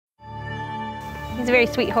He's a very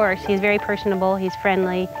sweet horse. He's very personable, he's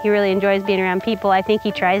friendly. He really enjoys being around people. I think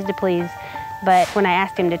he tries to please, but when I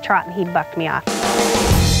asked him to trot, he bucked me off.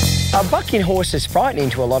 A bucking horse is frightening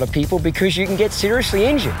to a lot of people because you can get seriously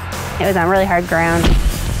injured. It was on really hard ground,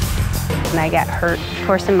 and I got hurt.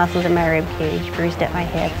 Tore some muscles in my rib cage, bruised at my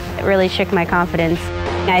hip. It really shook my confidence.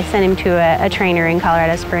 I sent him to a trainer in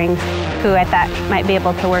Colorado Springs who I thought might be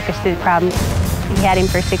able to work us through the problem. He had him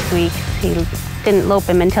for 6 weeks. He didn't lope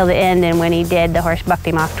him until the end, and when he did, the horse bucked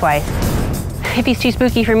him off twice. If he's too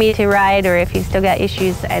spooky for me to ride, or if he's still got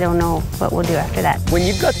issues, I don't know what we'll do after that. When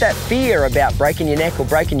you've got that fear about breaking your neck or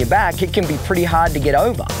breaking your back, it can be pretty hard to get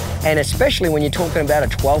over. And especially when you're talking about a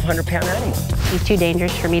 1,200-pound animal. He's too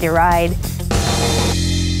dangerous for me to ride.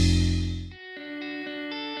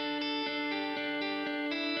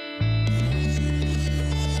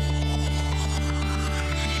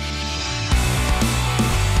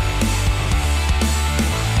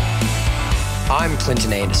 I'm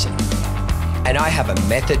Clinton Anderson, and I have a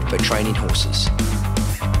method for training horses.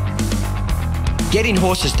 Getting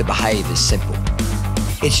horses to behave is simple.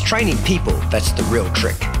 It's training people that's the real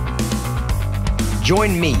trick.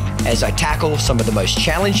 Join me as I tackle some of the most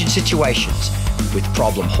challenging situations with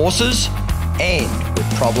problem horses and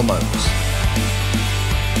with problem owners.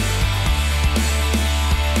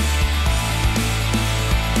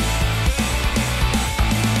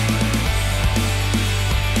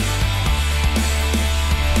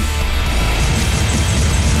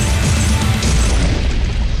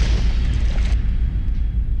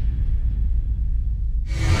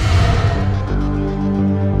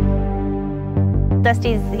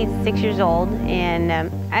 Dusty's 6 years old, and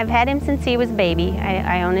I've had him since he was a baby.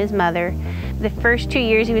 I own his mother. The first 2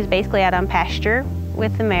 years he was basically out on pasture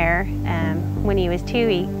with the mare. When he was 2,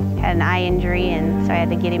 he had an eye injury, and so I had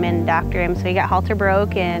to get him in and doctor him. So he got halter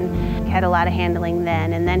broke and had a lot of handling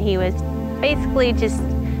then. And then he was basically just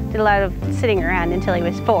did a lot of sitting around until he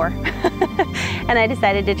was 4. And I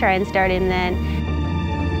decided to try and start him then.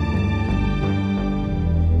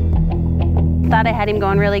 Thought I had him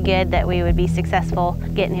going really good, that we would be successful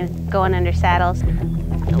getting him going under saddles.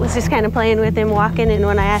 I was just kind of playing with him, walking, and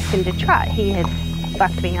when I asked him to trot, he had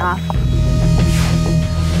bucked me off.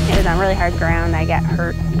 It was on really hard ground. I got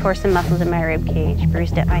hurt, tore some muscles in my rib cage,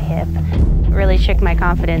 bruised at my hip. It really shook my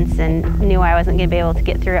confidence and knew I wasn't going to be able to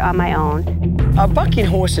get through it on my own. A bucking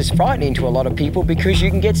horse is frightening to a lot of people because you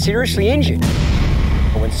can get seriously injured.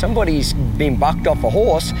 When somebody's been bucked off a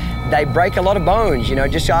horse, they break a lot of bones. You know,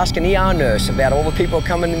 just ask an ER nurse about all the people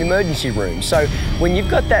coming in the emergency room. So when you've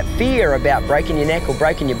got that fear about breaking your neck or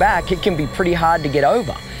breaking your back, it can be pretty hard to get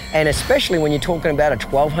over. And especially when you're talking about a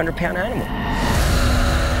 1,200-pound animal.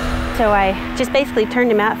 So I just basically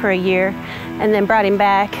turned him out for a year and then brought him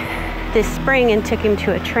back this spring and took him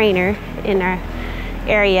to a trainer in our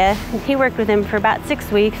area. He worked with him for about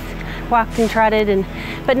 6 weeks. Walked and trotted,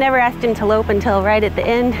 but never asked him to lope until right at the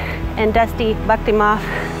end, and Dusty bucked him off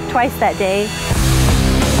twice that day.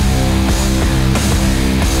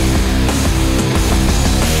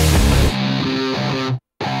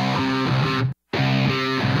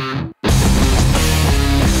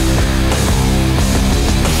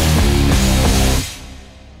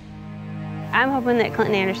 I'm hoping that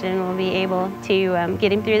Clinton Anderson will be able to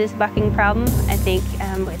get him through this bucking problem. I think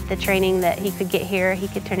with the training that he could get here, he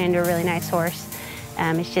could turn into a really nice horse.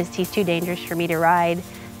 It's just he's too dangerous for me to ride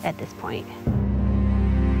at this point.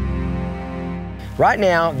 Right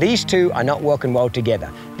now, these two are not working well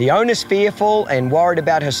together. The owner's fearful and worried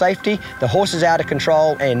about her safety, the horse is out of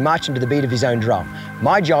control and marching to the beat of his own drum.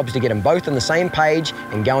 My job is to get them both on the same page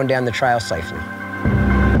and going down the trail safely.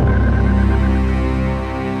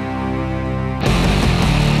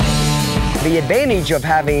 The advantage of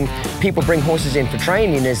having people bring horses in for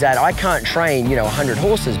training is that I can't train, 100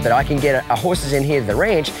 horses, but I can get a horses in here to the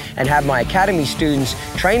ranch and have my academy students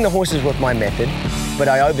train the horses with my method, but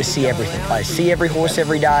I oversee everything. I see every horse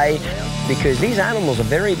every day because these animals are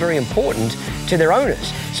very, very important to their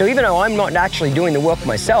owners. So even though I'm not actually doing the work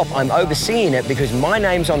myself, I'm overseeing it because my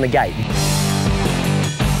name's on the gate.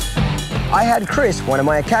 I had Chris, one of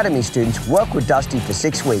my academy students, work with Dusty for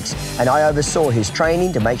 6 weeks, and I oversaw his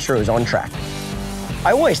training to make sure it was on track.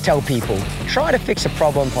 I always tell people, try to fix a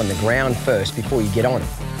problem on the ground first before you get on it.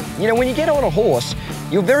 When you get on a horse,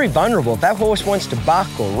 you're very vulnerable. If that horse wants to buck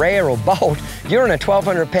or rear or bolt, you're on a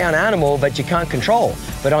 1,200-pound animal that you can't control.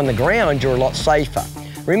 But on the ground, you're a lot safer.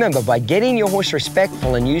 Remember, by getting your horse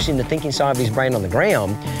respectful and using the thinking side of his brain on the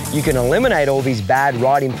ground, you can eliminate all these bad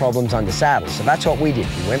riding problems under saddle. So that's what we did.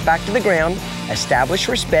 We went back to the ground, established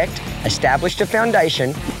respect, established a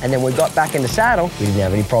foundation, and then we got back in the saddle, we didn't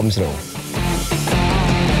have any problems at all.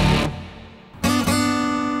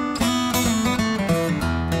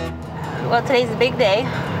 Well, today's a big day.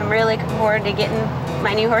 I'm really looking forward to getting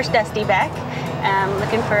my new horse Dusty back.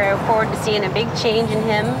 Looking forward to seeing a big change in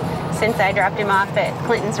him since I dropped him off at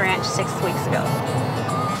Clinton's ranch 6 weeks ago.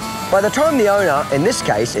 By the time the owner, in this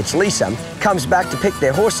case it's Lisa, comes back to pick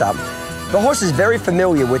their horse up, the horse is very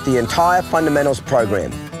familiar with the entire fundamentals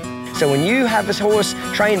program. So when you have this horse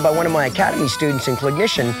trained by one of my academy students in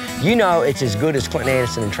cognition, you know it's as good as Clinton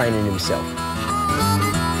Anderson in training himself.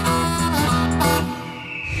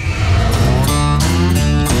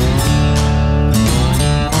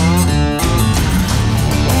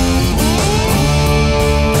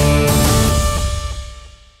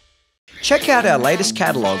 Check out our latest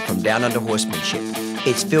catalogue from Downunder Horsemanship.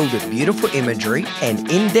 It's filled with beautiful imagery and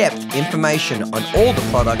in-depth information on all the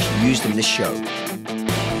products used in this show.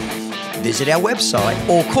 Visit our website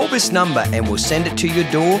or call this number and we'll send it to your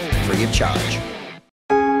door free of charge.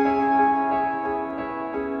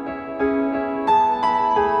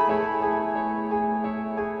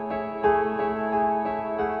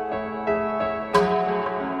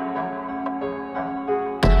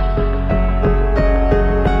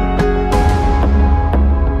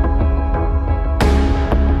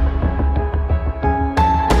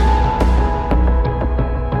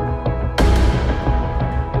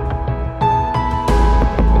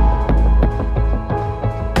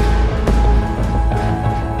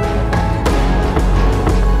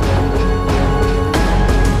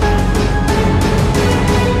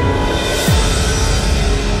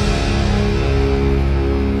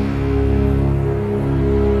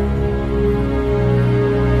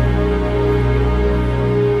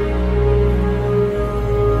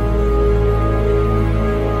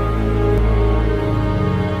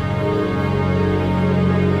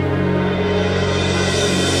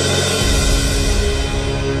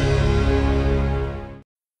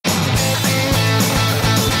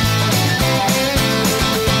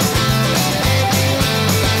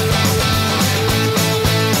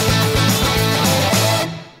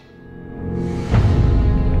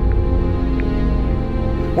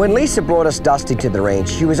 When Lisa brought us Dusty to the ranch,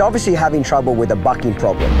 she was obviously having trouble with a bucking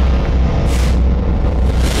problem.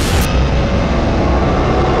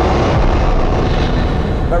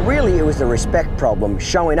 But really it was a respect problem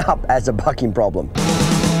showing up as a bucking problem.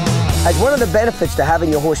 As one of the benefits to having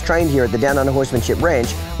your horse trained here at the Downunder Horsemanship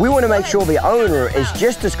Ranch, we want to make sure the owner is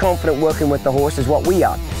just as confident working with the horse as what we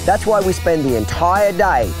are. That's why we spend the entire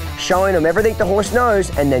day showing them everything the horse knows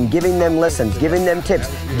and then giving them lessons, giving them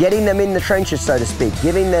tips, getting them in the trenches, so to speak,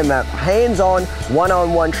 giving them a hands-on,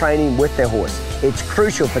 one-on-one training with their horse. It's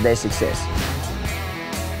crucial for their success.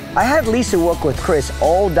 I had Lisa work with Chris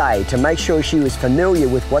all day to make sure she was familiar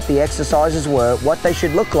with what the exercises were, what they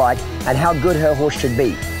should look like, and how good her horse should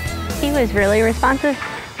be. He was really responsive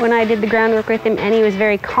when I did the groundwork with him, and he was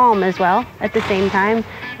very calm as well at the same time.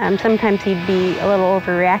 Sometimes he'd be a little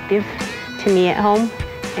overreactive to me at home,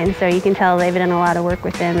 and so you can tell they've done a lot of work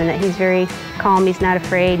with him and that he's very calm, he's not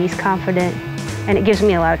afraid, he's confident, and it gives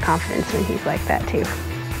me a lot of confidence when he's like that too.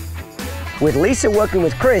 With Lisa working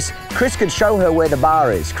with Chris, Chris could show her where the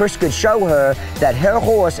bar is. Chris could show her that her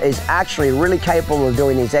horse is actually really capable of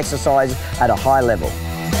doing these exercises at a high level.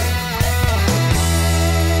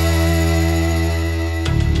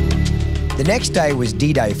 The next day was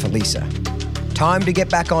D-Day for Lisa. Time to get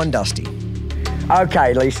back on Dusty.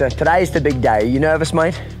 Okay, Lisa, today's the big day. Are you nervous,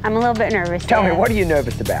 mate? I'm a little bit nervous. Tell me, what are you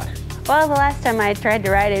nervous about? Well, the last time I tried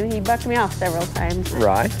to ride him, he bucked me off several times.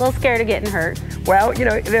 Right. I was a little scared of getting hurt. Well, you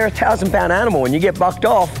know, they're a 1,000-pound animal. When you get bucked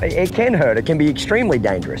off, it can hurt. It can be extremely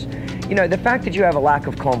dangerous. You know, the fact that you have a lack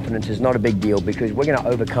of confidence is not a big deal because we're going to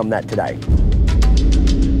overcome that today.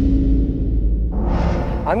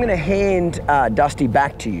 I'm going to hand Dusty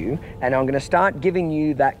back to you, and I'm going to start giving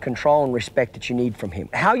you that control and respect that you need from him.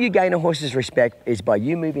 How you gain a horse's respect is by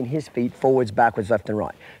you moving his feet forwards, backwards, left and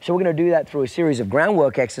right. So we're going to do that through a series of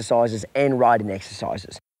groundwork exercises and riding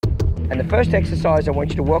exercises. And the first exercise I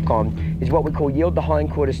want you to work on is what we call yield the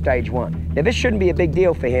hindquarters stage 1. Now this shouldn't be a big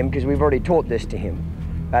deal for him because we've already taught this to him.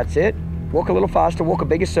 That's it. Walk a little faster, walk a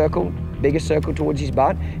bigger circle towards his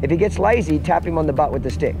butt. If he gets lazy, tap him on the butt with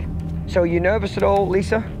the stick. So are you nervous at all,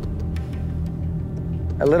 Lisa?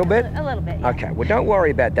 A little bit? A little bit, yeah. Okay, well don't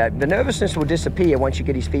worry about that. The nervousness will disappear once you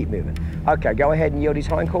get his feet moving. Okay, go ahead and yield his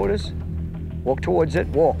hindquarters. Walk towards it,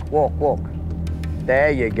 walk, walk, walk.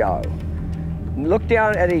 There you go. Look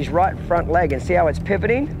down at his right front leg and see how it's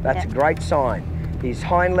pivoting? That's a great sign. His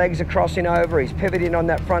hind legs are crossing over, he's pivoting on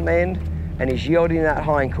that front end, and he's yielding that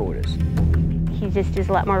hindquarters. He just is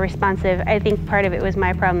a lot more responsive. I think part of it was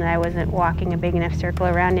my problem that I wasn't walking a big enough circle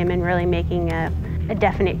around him and really making a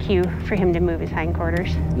definite cue for him to move his hindquarters.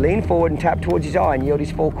 Lean forward and tap towards his eye and yield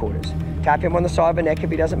his forequarters. Tap him on the side of the neck if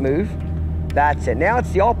he doesn't move. That's it. Now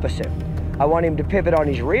it's the opposite. I want him to pivot on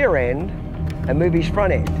his rear end and move his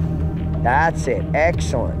front end. That's it.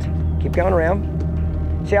 Excellent. Keep going around.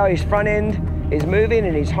 See how his front end is moving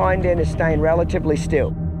and his hind end is staying relatively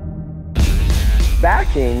still.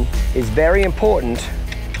 Backing is very important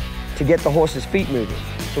to get the horse's feet moving.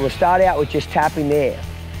 So we'll start out with just tapping the air.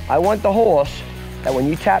 I want the horse that when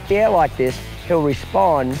you tap the air like this, he'll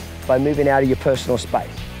respond by moving out of your personal space.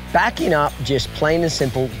 Backing up, just plain and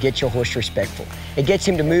simple, gets your horse respectful. It gets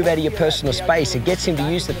him to move out of your personal space. It gets him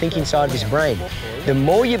to use the thinking side of his brain. The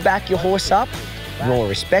more you back your horse up, the more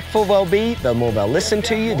respectful they'll be, the more they'll listen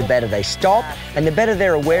to you, the better they stop, and the better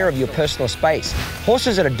they're aware of your personal space.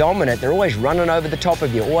 Horses that are dominant, they're always running over the top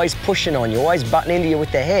of you, always pushing on you, always butting into you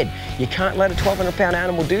with their head. You can't let a 1,200-pound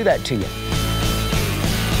animal do that to you.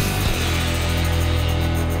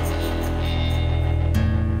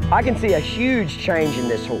 I can see a huge change in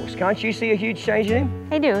this horse. Can't you see a huge change in him?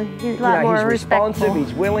 I do. He's a lot more respectful. He's responsive,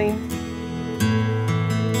 he's willing.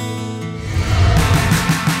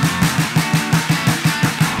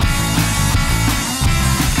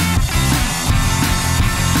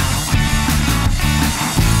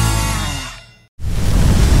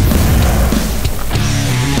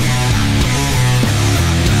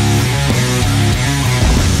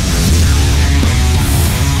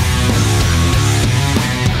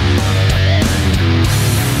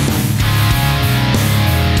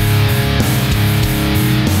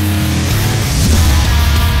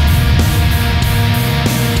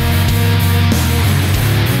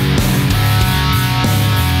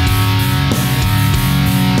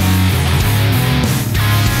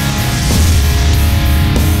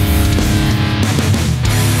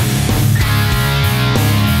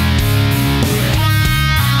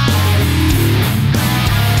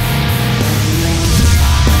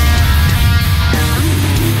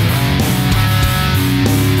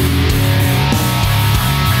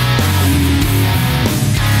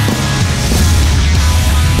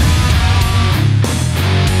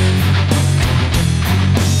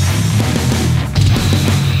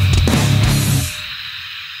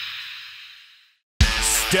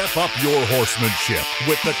 Step up your horsemanship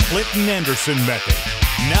with the Clinton Anderson method.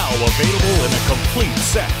 Now available in a complete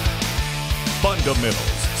set. Fundamentals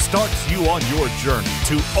starts you on your journey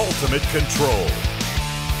to ultimate control.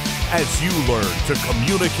 As you learn to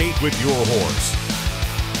communicate with your horse,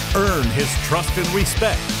 earn his trust and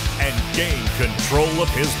respect, and gain control of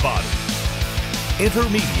his body.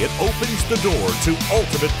 Intermediate opens the door to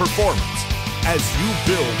ultimate performance as you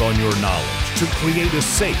build on your knowledge to create a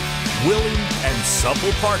safe, willing, and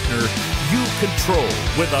supple partner you control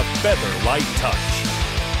with a feather-light touch.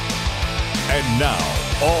 And now,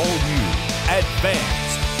 all new,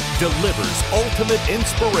 advanced, delivers ultimate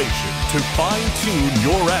inspiration to fine-tune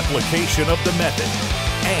your application of the method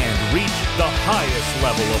and reach the highest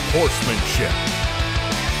level of horsemanship.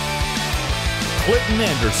 Clinton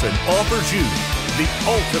Anderson offers you the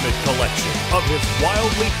ultimate collection of his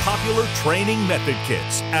wildly popular training method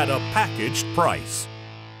kits at a packaged price.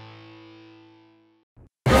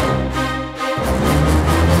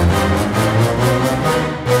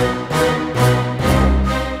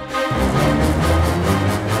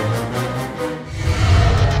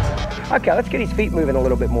 Okay, let's get his feet moving a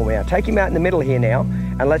little bit more now. Take him out in the middle here now,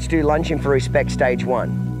 and let's do lunging for respect stage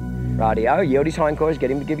 1. Rightio, yield his hindquarters,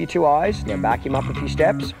 get him to give you 2 eyes. Now back him up a few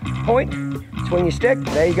steps. Point, swing your stick,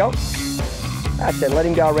 there you go. That's it, let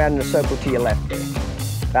him go around in a circle to your left there.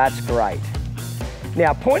 That's great.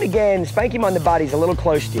 Now point again, spank him on the butt, he's a little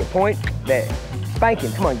close to you. Point, there. Spank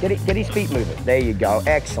him, come on, get his feet moving. There you go,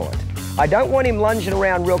 excellent. I don't want him lunging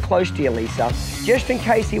around real close to you, Lisa, just in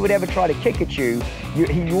case he would ever try to kick at you,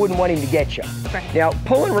 you wouldn't want him to get you. Right. Now,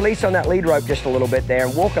 pull and release on that lead rope just a little bit there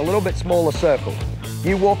and walk a little bit smaller circle.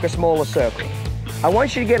 You walk a smaller circle. I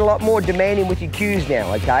want you to get a lot more demanding with your cues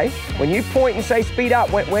now, okay? When you point and say speed up,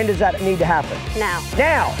 when does that need to happen? Now.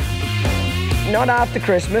 Now! Not after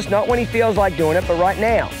Christmas, not when he feels like doing it, but right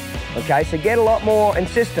now. Okay, so get a lot more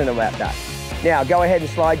insistent about that. Now, go ahead and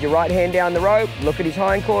slide your right hand down the rope, look at his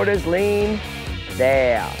hindquarters, lean,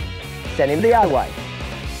 there. Send him the other way.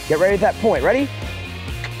 Get ready at that point, ready?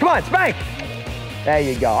 Come on, spank! There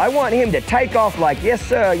you go. I want him to take off like, yes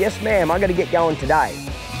sir, yes ma'am, I'm gonna get going today.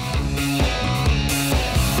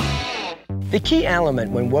 The key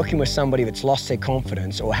element when working with somebody that's lost their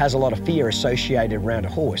confidence or has a lot of fear associated around a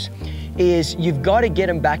horse is you've got to get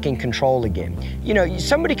them back in control again. You know,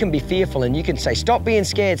 somebody can be fearful and you can say, stop being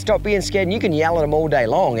scared, and you can yell at them all day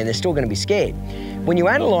long and they're still going to be scared. When you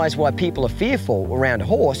analyze why people are fearful around a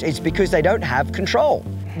horse, it's because they don't have control.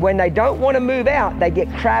 when they don't want to move out, they get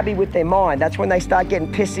crabby with their mind. That's when they start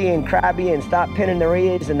getting pissy and crabby and start pinning their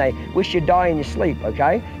ears and they wish you'd die in your sleep,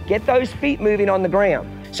 okay? Get those feet moving on the ground.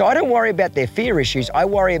 So I don't worry about their fear issues, I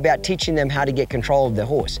worry about teaching them how to get control of their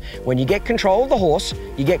horse. When you get control of the horse,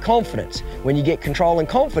 you get confidence. When you get control and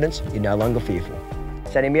confidence, you're no longer fearful.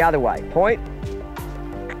 Set him the other way, point.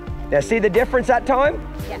 Now see the difference that time?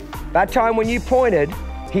 Yeah. That time when you pointed,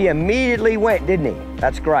 he immediately went, didn't he?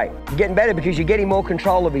 That's great. You're getting better because you're getting more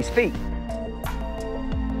control of his feet.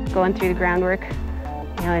 Going through the groundwork,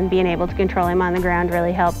 and being able to control him on the ground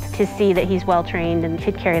really helped to see that he's well trained and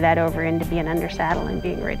could carry that over into being under saddle and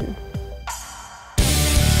being ridden.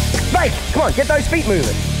 Bake, come on, get those feet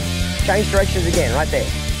moving. Change directions again, right there.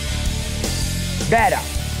 Better.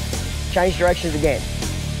 Change directions again.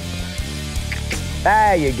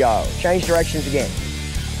 There you go. Change directions again.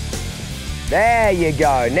 There you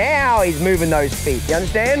go. Now he's moving those feet. You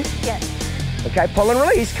understand? Yes. Okay, pull and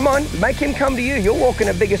release. Come on, make him come to you. You're walking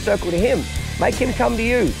a bigger circle to him. Make him come to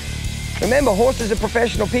you. Remember, horses are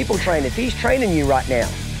professional people trainers. He's training you right now.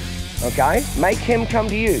 Okay? Make him come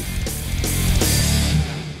to you.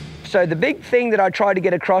 So the big thing that I tried to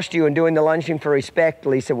get across to you in doing the lunging for respect,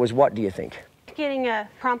 Lisa, was what do you think? Getting a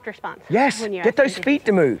prompt response. Yes, get those feet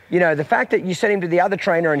to move. You know, the fact that you sent him to the other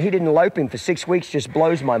trainer and he didn't lope him for 6 weeks just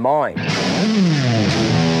blows my mind.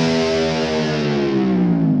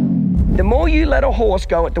 The more you let a horse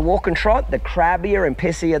go at the walk and trot, the crabbier and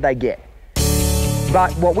pissier they get.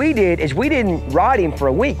 But what we did is we didn't ride him for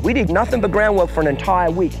a week. We did nothing but groundwork for an entire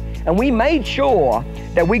week. And we made sure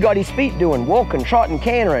that we got his feet doing walk and trot and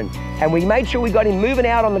cantering. And we made sure we got him moving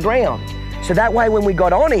out on the ground. So that way when we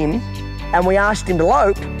got on him and we asked him to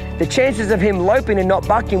lope, the chances of him loping and not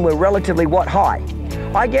bucking were relatively high.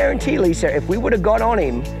 I guarantee, Lisa, if we would have got on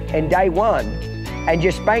him in day one and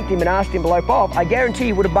just spanked him and asked him to lope off, I guarantee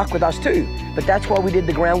he would have bucked with us too. But that's why we did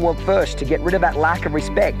the groundwork first, to get rid of that lack of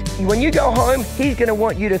respect. When you go home, he's gonna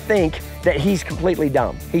want you to think that he's completely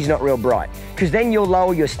dumb. He's not real bright, because then you'll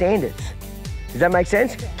lower your standards. Does that make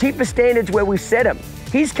sense? Keep the standards where we've set them.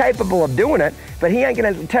 He's capable of doing it, but he ain't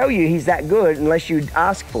gonna tell you he's that good unless you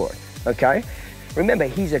ask for it, okay? Remember,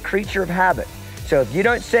 he's a creature of habit. So if you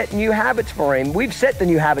don't set new habits for him, we've set the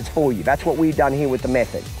new habits for you. That's what we've done here with the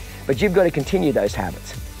method. But you've got to continue those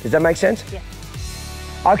habits. Does that make sense? Yeah.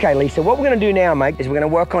 Okay, Lisa, what we're gonna do now, mate, is we're gonna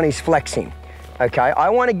work on his flexing. Okay, I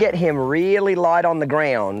wanna get him really light on the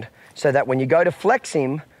ground so that when you go to flex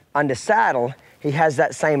him under saddle, he has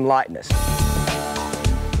that same lightness.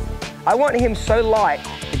 I want him so light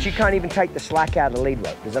that you can't even take the slack out of the lead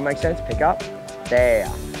rope. Does that make sense? Pick up, there.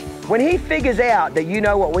 When he figures out that you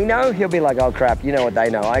know what we know, he'll be like, oh crap, you know what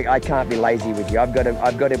they know. I can't be lazy with you. I've got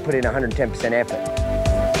to put in 110% effort.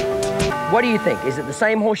 What do you think? Is it the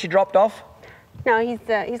same horse you dropped off? No, he's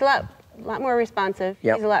a lot more responsive.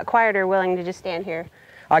 Yep. He's a lot quieter, willing to just stand here.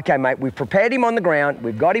 Okay, mate, we've prepared him on the ground.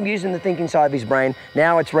 We've got him using the thinking side of his brain.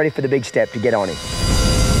 Now it's ready for the big step to get on him.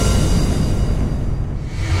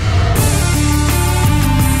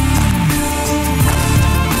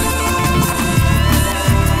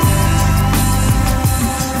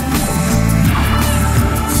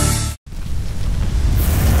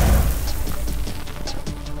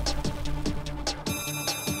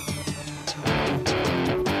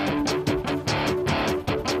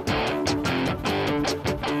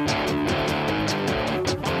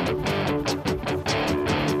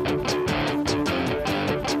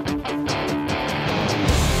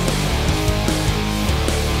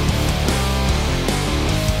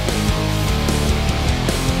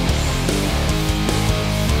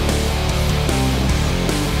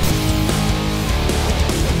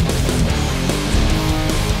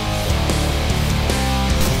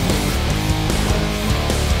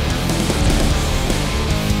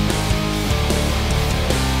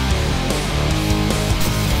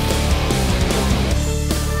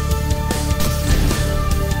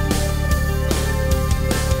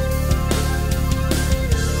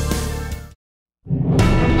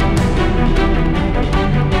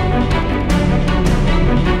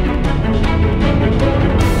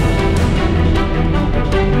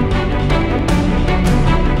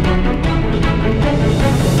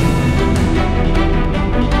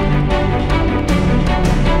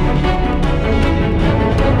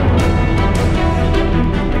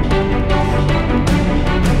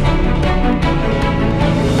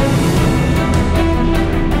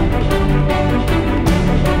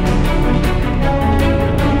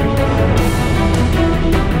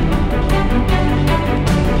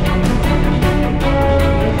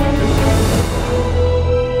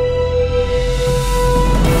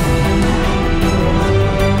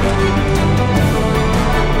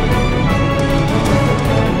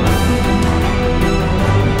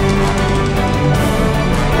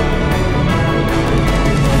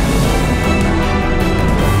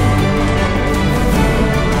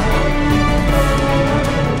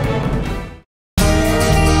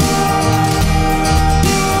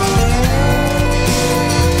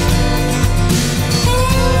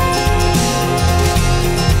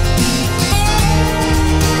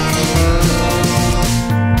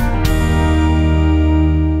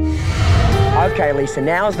 Lisa,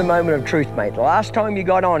 now's the moment of truth, mate. The last time you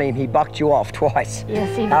got on him, he bucked you off twice.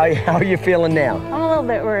 Yes, he did. How are you feeling now? I'm a little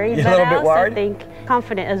bit worried, You're but a little I bit also worried? think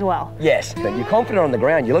confident as well. Yes, but you're confident on the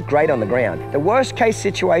ground. You look great on the ground. The worst case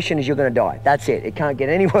situation is you're going to die. That's it. It can't get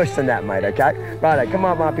any worse than that, mate, okay? Righto, come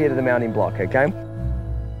up here to the mounting block, okay?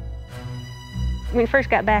 When we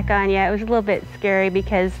first got back on, yeah, it was a little bit scary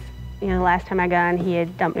because, you know, the last time I got on, he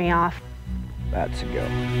had dumped me off. That's a go.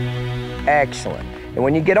 Excellent. And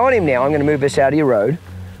when you get on him now, I'm going to move this out of your road.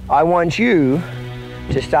 I want you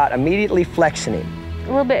to start immediately flexing him. A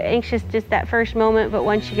little bit anxious just that first moment, but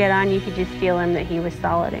once you get on, you could just feel him that he was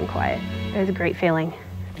solid and quiet. It was a great feeling.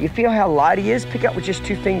 Do you feel how light he is? Pick up with just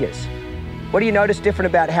 2 fingers. What do you notice different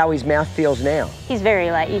about how his mouth feels now? He's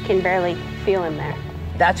very light. You can barely feel him there.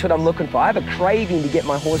 That's what I'm looking for. I have a craving to get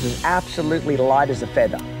my horses absolutely light as a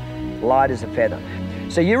feather. Light as a feather.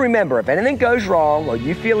 So you remember, if anything goes wrong or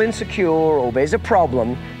you feel insecure or there's a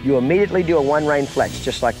problem, you immediately do a 1 rein flex,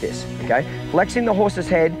 just like this, okay? Flexing the horse's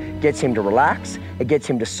head gets him to relax, it gets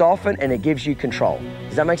him to soften, and it gives you control.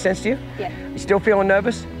 Does that make sense to you? Yeah. You still feeling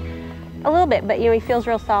nervous? A little bit, but you know, he feels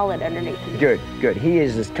real solid underneath me. Good, good. He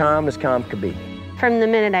is as calm could be. From the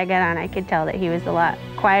minute I got on, I could tell that he was a lot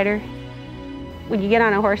quieter. When you get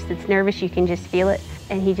on a horse that's nervous, you can just feel it.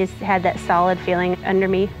 And he just had that solid feeling under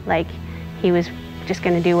me, like he was just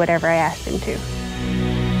going to do whatever I asked him to.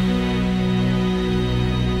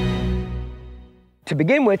 To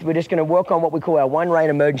begin with, we're just going to work on what we call our 1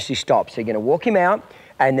 rein emergency stop. So you're going to walk him out,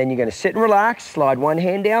 and then you're going to sit and relax, slide one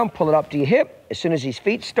hand down, pull it up to your hip. As soon as his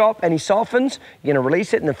feet stop and he softens, you're going to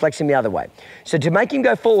release it and then flex him the other way. So to make him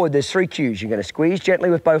go forward, there's 3 cues. You're going to squeeze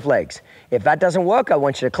gently with both legs. If that doesn't work, I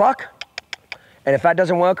want you to cluck. And if that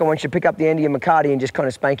doesn't work, I want you to pick up the end of your McCarty and just kind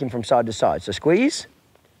of spank him from side to side. So squeeze,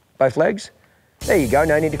 both legs. There you go,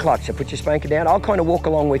 no need to clutch. So put your spanker down. I'll kind of walk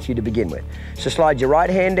along with you to begin with. So slide your right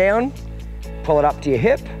hand down, pull it up to your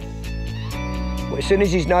hip. As soon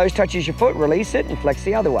as his nose touches your foot, release it and flex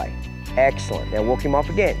the other way. Excellent. Now walk him off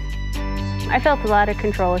again. I felt a lot of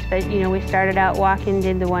control, especially, you know, we started out walking,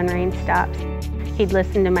 did the 1 rein stops. He'd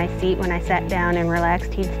listen to my seat when I sat down and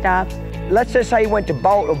relaxed, he'd stop. Let's just say he went to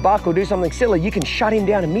bolt or buck or do something silly, you can shut him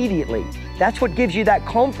down immediately. That's what gives you that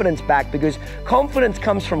confidence back, because confidence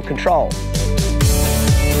comes from control.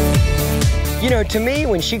 You know, to me,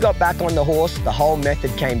 when she got back on the horse, the whole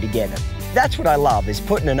method came together. That's what I love, is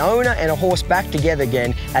putting an owner and a horse back together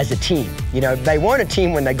again as a team. You know, they weren't a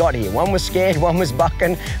team when they got here. One was scared, one was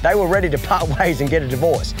bucking. They were ready to part ways and get a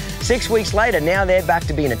divorce. 6 weeks later, now they're back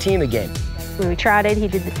to being a team again. When we trotted, he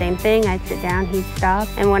did the same thing. I'd sit down, he'd stop.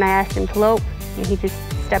 And when I asked him to lope, he just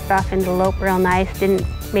stepped off into lope real nice, didn't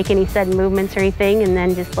make any sudden movements or anything, and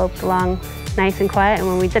then just loped along nice and quiet. And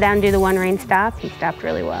when we'd sit down and do the 1 rein stop, he stopped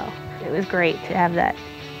really well. It was great to have that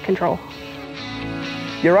control.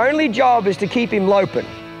 Your only job is to keep him loping.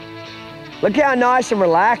 Look how nice and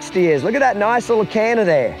relaxed he is. Look at that nice little canter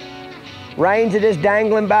there. Reins are just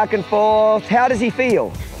dangling back and forth. How does he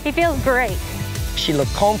feel? He feels great. She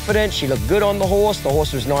looked confident, she looked good on the horse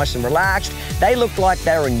was nice and relaxed. They looked like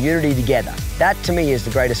they were in unity together. That to me is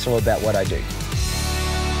the greatest thing about what I do.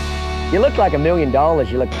 You look like $1 million,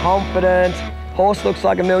 you look confident, horse looks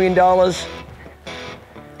like $1 million.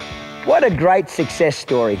 What a great success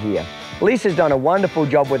story here. Lisa's done a wonderful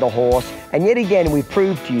job with the horse, and yet again we've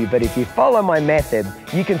proved to you that if you follow my method,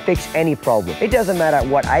 you can fix any problem. It doesn't matter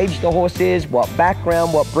what age the horse is, what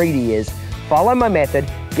background, what breed he is. Follow my method,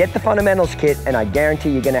 get the fundamentals kit, and I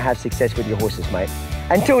guarantee you're going to have success with your horses, mate.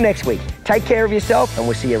 Until next week, take care of yourself, and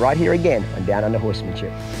we'll see you right here again on Down Under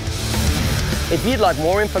Horsemanship. If you'd like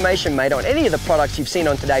more information, mate, on any of the products you've seen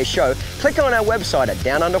on today's show, click on our website at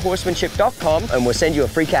downunderhorsemanship.com and we'll send you a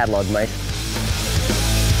free catalogue, mate.